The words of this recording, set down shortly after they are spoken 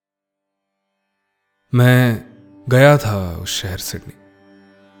मैं गया था उस शहर सिडनी,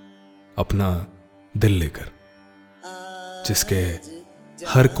 अपना दिल लेकर, जिसके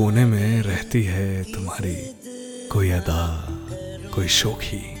हर कोने में रहती है तुम्हारी कोई अदा, कोई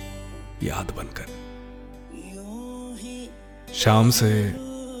शोखी याद बनकर। शाम से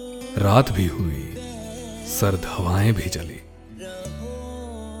रात भी हुई, सर्द हवाएं भी चली,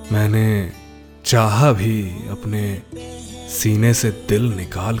 मैंने चाहा भी अपने सीने से दिल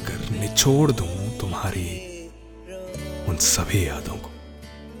निकाल कर निचोड़ दूं तुम्हारी उन सभी यादों को,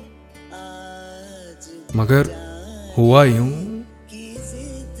 मगर हुआ यूं,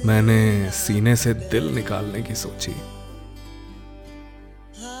 मैंने सीने से दिल निकालने की सोची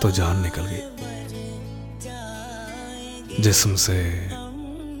तो जान निकल गई, जिस्म से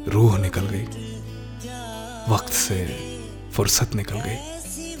रूह निकल गई, वक्त से फुर्सत निकल गई,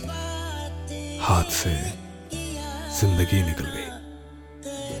 हाथ से जिंदगी निकल गई।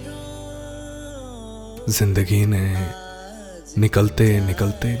 जिंदगी ने निकलते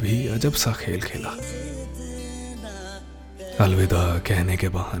निकलते भी अजब सा खेल खेला, अलविदा कहने के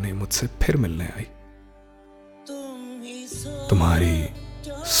बहाने मुझसे फिर मिलने आई, तुम्हारी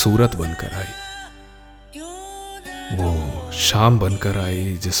सूरत बनकर आई, वो शाम बनकर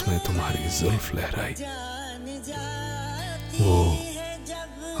आई जिसमें तुम्हारी जुल्फ लहराई, वो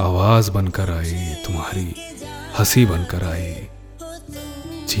आवाज बनकर आई, तुम्हारी हंसी बनकर आई,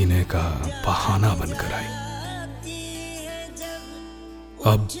 जीने का बहाना बनकर आई।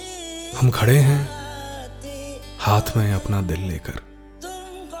 अब हम खड़े हैं हाथ में अपना दिल लेकर,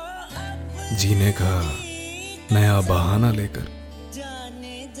 जीने का नया बहाना लेकर,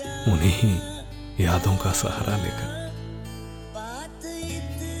 उन्हीं यादों का सहारा लेकर।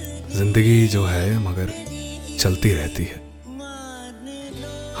 जिंदगी जो है मगर चलती रहती है,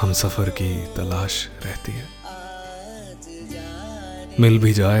 हम सफर की तलाश रहती है, मिल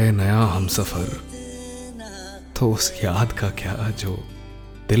भी जाए नया हम सफर तो उस याद का क्या जो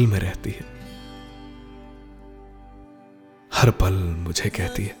दिल में रहती है, हर पल मुझे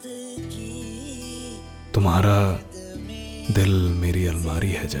कहती है तुम्हारा दिल मेरी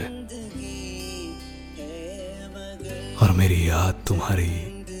अलमारी है जय, और मेरी याद तुम्हारी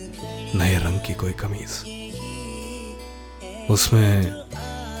नए रंग की कोई कमीज, उसमें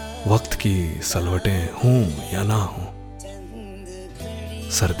वक्त की सलवटें हों या ना हों,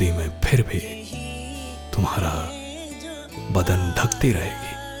 सर्दी में फिर भी तुम्हारा बदन ढकती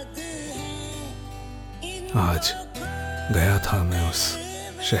रहेगी। आज गया था मैं उस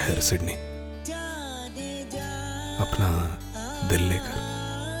शहर सिडनी, अपना दिल लेकर,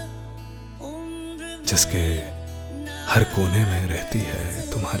 जिसके हर कोने में रहती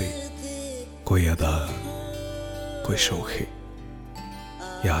है तुम्हारी कोई अदा, कोई शोखी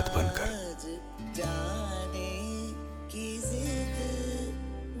याद बनकर।